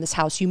preparation done in this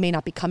house. You may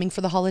not be coming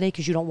for the holiday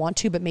because you don't want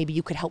to, but maybe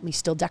you could help me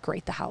still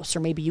decorate the house, or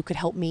maybe you could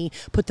help me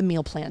put the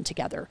meal plan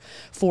together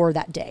for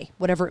that day,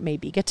 whatever it may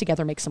be. Get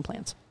together, make some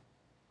plans.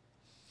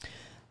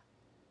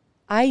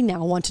 I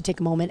now want to take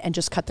a moment and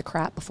just cut the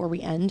crap before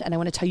we end. And I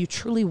want to tell you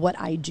truly what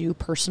I do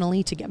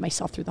personally to get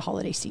myself through the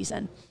holiday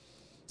season.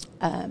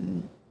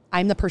 I'm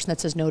the person that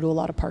says no to a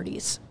lot of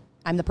parties.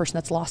 I'm the person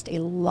that's lost a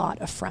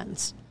lot of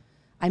friends.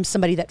 I'm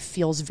somebody that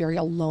feels very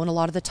alone a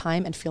lot of the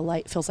time and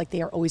feels like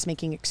they are always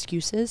making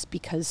excuses,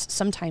 because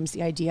sometimes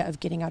the idea of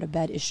getting out of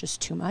bed is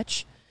just too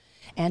much.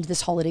 And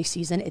this holiday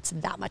season, it's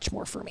that much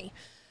more for me.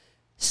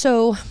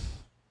 So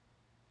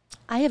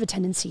I have a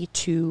tendency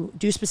to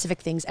do specific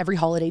things every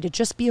holiday to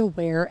just be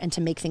aware and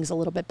to make things a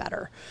little bit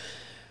better.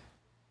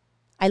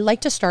 I like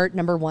to start,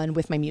 number one,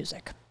 with my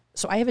music.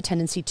 So I have a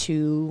tendency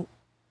to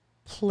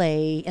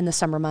play in the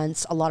summer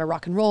months a lot of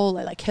rock and roll.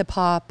 I like hip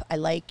hop. I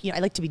like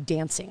to be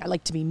dancing. I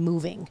like to be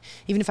moving.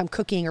 Even if I'm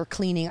cooking or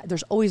cleaning,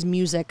 there's always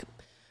music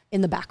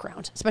in the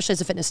background, especially as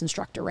a fitness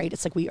instructor, right?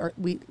 It's like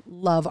we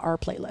love our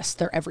playlists.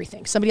 They're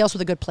everything. Somebody else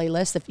with a good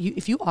playlist,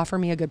 if you offer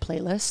me a good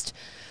playlist,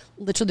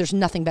 literally there's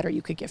nothing better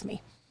you could give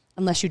me.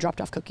 Unless you dropped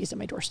off cookies at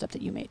my doorstep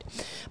that you made.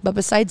 But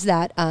besides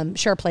that,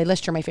 share a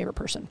playlist. You're my favorite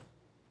person.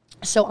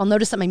 So I'll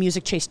notice that my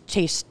music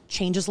taste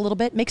changes a little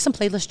bit. Make some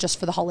playlists just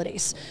for the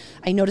holidays.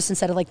 I notice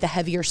instead of like the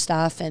heavier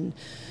stuff and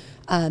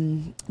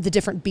the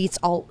different beats,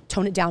 I'll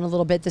tone it down a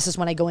little bit. This is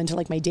when I go into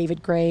like my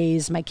David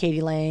Grays, my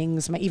Katie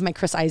Langs, even my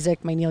Chris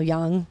Isaac, my Neil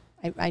Young.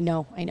 I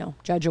know.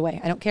 Judge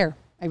away. I don't care.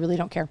 I really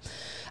don't care.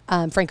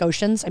 Frank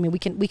Ocean's. I mean, we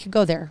could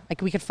go there.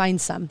 Like we could find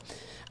some.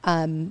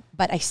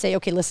 But I say,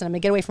 okay, listen, I'm gonna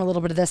get away from a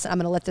little bit of this. And I'm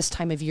gonna let this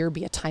time of year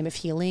be a time of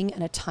healing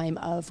and a time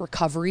of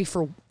recovery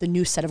for the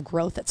new set of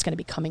growth that's gonna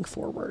be coming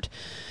forward.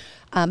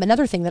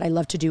 Another thing that I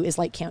love to do is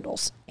light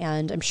candles.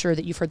 And I'm sure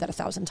that you've heard that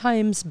 1,000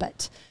 times,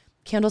 but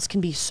candles can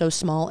be so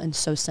small and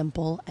so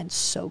simple and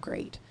so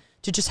great.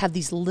 to just have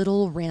these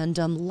little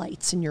random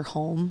lights in your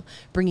home,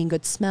 bringing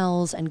good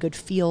smells and good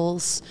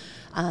feels.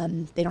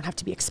 They don't have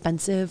to be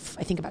expensive.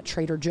 I think about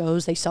Trader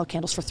Joe's. They sell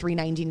candles for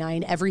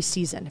 $3.99 every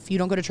season. If you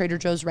don't go to Trader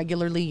Joe's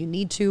regularly, you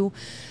need to.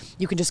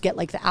 You can just get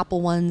like the apple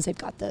ones. They've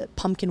got the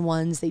pumpkin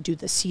ones. They do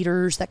the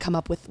cedars that come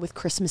up with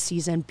Christmas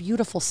season.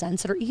 Beautiful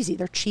scents that are easy.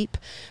 They're cheap.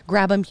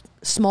 Grab them.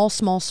 Small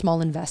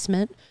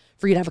investment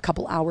for you to have a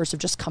couple hours of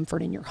just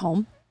comfort in your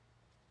home.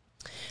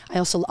 I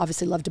also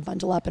obviously love to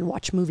bundle up and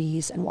watch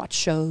movies and watch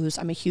shows.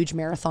 I'm a huge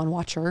marathon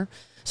watcher.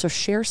 So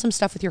share some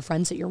stuff with your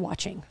friends that you're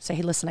watching. Say,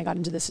 hey, listen, I got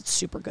into this. It's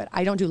super good.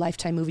 I don't do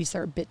Lifetime movies.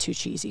 They're a bit too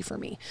cheesy for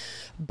me.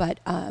 But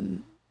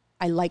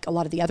I like a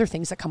lot of the other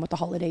things that come with the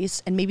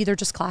holidays. And maybe they're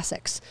just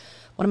classics.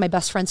 One of my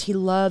best friends, he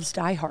loves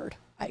Die Hard.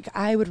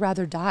 I would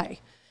rather die.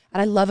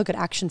 And I love a good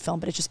action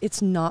film, but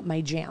it's not my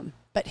jam.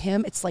 But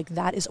him, it's like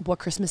that is what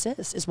Christmas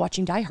is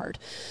watching Die Hard.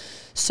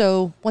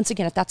 So once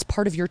again, if that's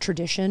part of your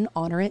tradition,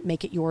 honor it,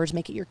 make it yours,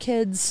 make it your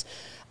kids.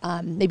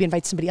 Maybe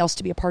invite somebody else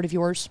to be a part of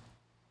yours.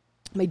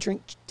 My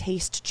drink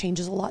taste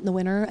changes a lot in the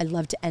winter. I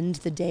love to end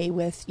the day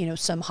with,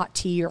 some hot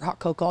tea or hot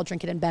cocoa. I'll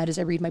drink it in bed as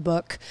I read my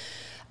book.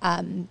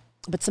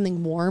 But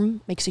something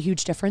warm makes a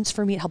huge difference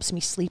for me. It helps me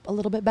sleep a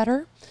little bit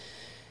better.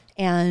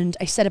 And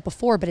I said it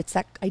before, but it's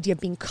that idea of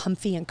being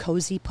comfy and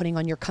cozy, putting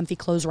on your comfy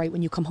clothes right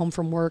when you come home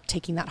from work,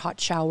 taking that hot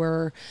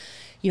shower,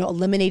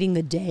 eliminating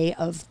the day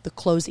of the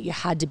clothes that you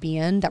had to be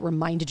in that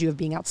reminded you of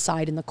being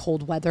outside in the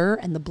cold weather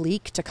and the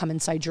bleak, to come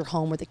inside your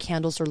home where the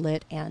candles are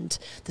lit and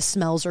the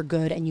smells are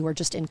good and you are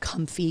just in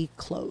comfy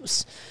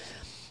clothes.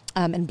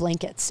 And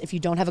blankets. If you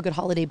don't have a good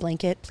holiday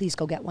blanket, please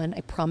go get one.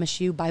 I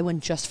promise you, buy one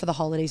just for the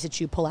holidays that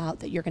you pull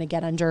out that you're going to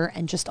get under,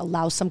 and just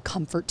allow some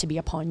comfort to be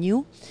upon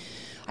you.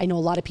 I know a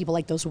lot of people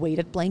like those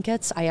weighted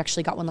blankets. I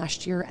actually got one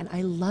last year and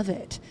I love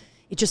it.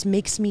 It just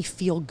makes me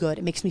feel good.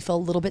 It makes me feel a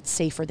little bit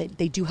safer.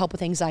 They do help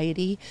with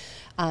anxiety.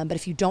 But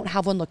if you don't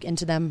have one, look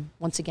into them.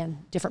 Once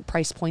again, different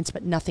price points,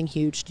 but nothing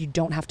huge. You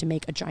don't have to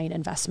make a giant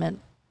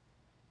investment.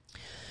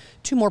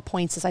 2 more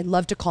points is I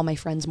love to call my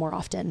friends more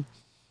often.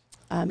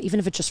 Even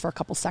if it's just for a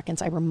couple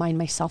seconds, I remind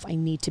myself I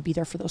need to be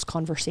there for those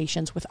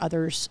conversations with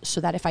others, so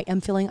that if I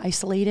am feeling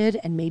isolated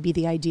and maybe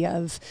the idea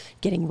of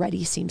getting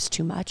ready seems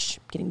too much,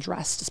 getting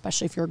dressed,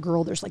 especially if you're a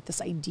girl, there's like this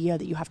idea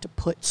that you have to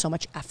put so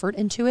much effort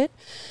into it.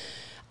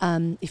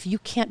 If you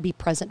can't be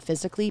present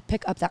physically,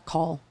 pick up that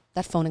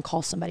phone and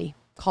call somebody.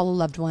 Call a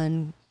loved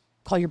one,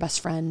 call your best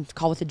friend,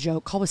 call with a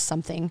joke, call with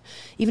something.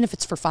 Even if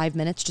it's for 5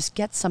 minutes, just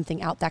get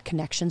something out, that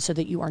connection, so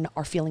that you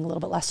are feeling a little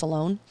bit less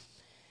alone.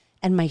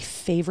 And my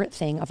favorite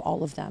thing of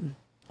all of them,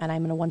 and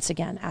I'm going to once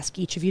again ask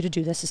each of you to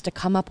do this, is to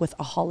come up with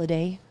a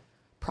holiday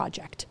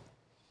project.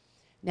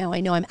 Now, I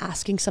know I'm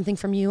asking something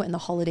from you, and the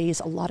holidays,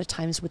 a lot of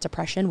times with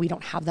depression, we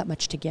don't have that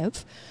much to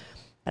give.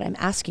 But I'm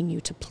asking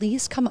you to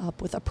please come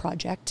up with a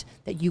project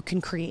that you can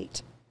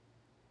create.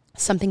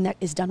 Something that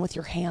is done with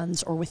your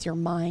hands or with your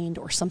mind,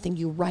 or something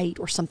you write,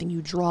 or something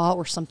you draw,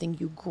 or something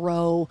you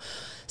grow,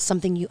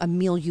 a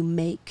meal you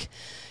make.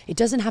 It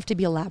doesn't have to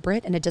be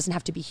elaborate, and it doesn't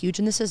have to be huge.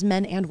 And this is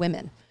men and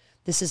women.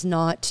 This is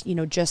not,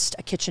 just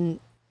a kitchen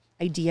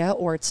idea,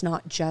 or it's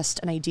not just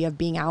an idea of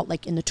being out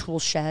like in the tool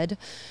shed.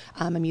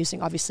 I'm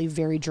using obviously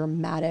very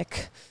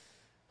dramatic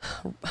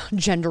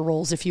gender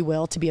roles, if you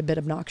will, to be a bit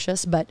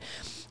obnoxious, but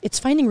it's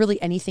finding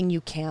really anything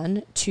you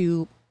can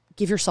to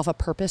give yourself a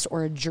purpose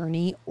or a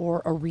journey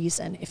or a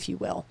reason, if you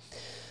will.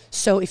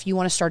 So if you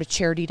want to start a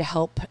charity to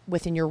help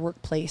within your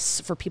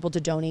workplace for people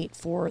to donate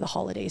for the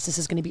holidays, this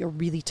is going to be a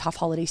really tough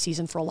holiday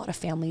season for a lot of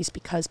families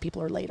because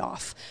people are laid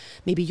off.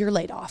 Maybe you're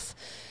laid off.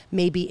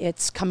 Maybe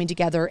it's coming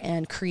together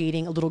and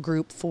creating a little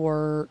group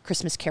for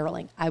Christmas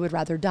caroling. I would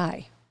rather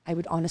die. I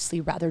would honestly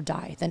rather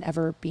die than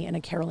ever be in a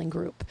caroling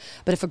group.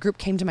 But if a group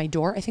came to my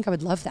door, I think I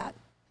would love that.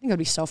 I think it would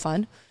be so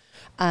fun.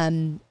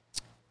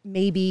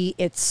 Maybe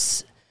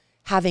it's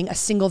having a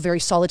single, very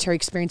solitary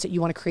experience that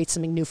you want to create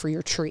something new for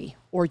your tree,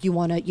 or you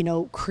want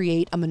to,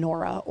 create a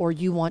menorah, or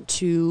you want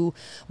to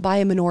buy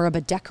a menorah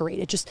but decorate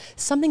it. Just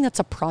something that's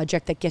a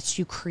project that gets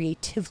you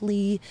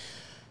creatively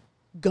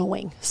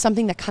going.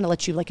 Something that kind of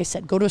lets you, like I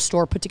said, go to a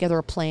store, put together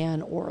a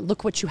plan, or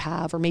look what you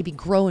have, or maybe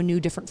grow a new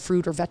different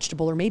fruit or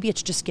vegetable, or maybe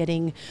it's just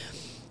getting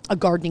a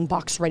gardening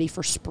box ready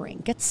for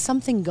spring. Get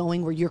something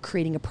going where you're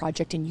creating a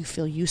project and you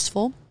feel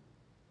useful.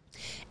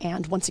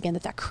 And once again,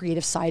 that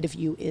creative side of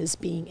you is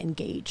being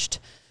engaged.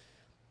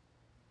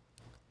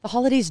 The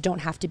holidays don't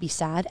have to be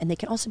sad, and they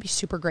can also be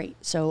super great.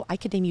 So I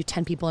could name you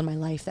 10 people in my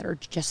life that are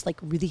just like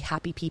really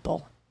happy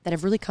people that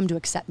have really come to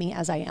accept me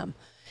as I am.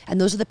 And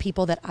those are the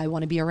people that I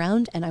want to be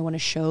around and I want to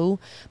show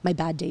my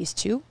bad days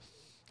to.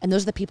 And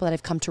those are the people that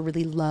I've come to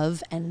really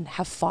love and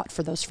have fought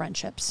for those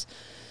friendships.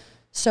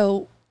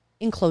 So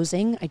in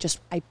closing,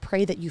 I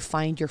pray that you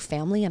find your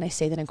family, and I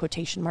say that in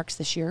quotation marks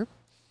this year,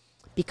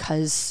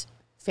 because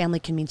family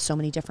can mean so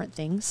many different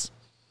things.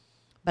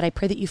 But I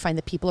pray that you find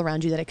the people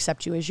around you that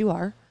accept you as you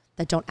are,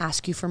 that don't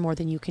ask you for more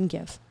than you can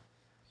give.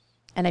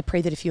 And I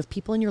pray that if you have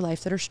people in your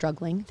life that are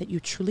struggling, that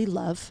you truly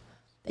love,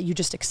 that you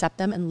just accept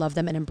them and love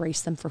them and embrace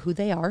them for who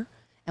they are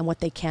and what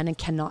they can and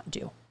cannot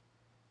do.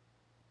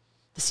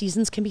 The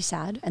seasons can be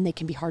sad and they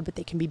can be hard, but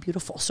they can be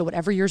beautiful. So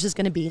whatever yours is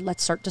going to be,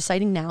 let's start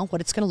deciding now what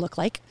it's going to look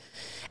like,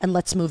 and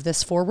let's move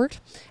this forward,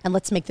 and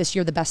let's make this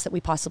year the best that we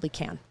possibly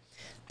can.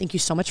 Thank you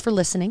so much for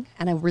listening.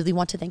 And I really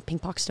want to thank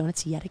Pink Box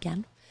Donuts yet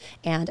again.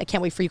 And I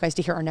can't wait for you guys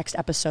to hear our next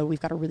episode. We've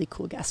got a really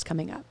cool guest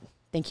coming up.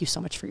 Thank you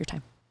so much for your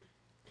time.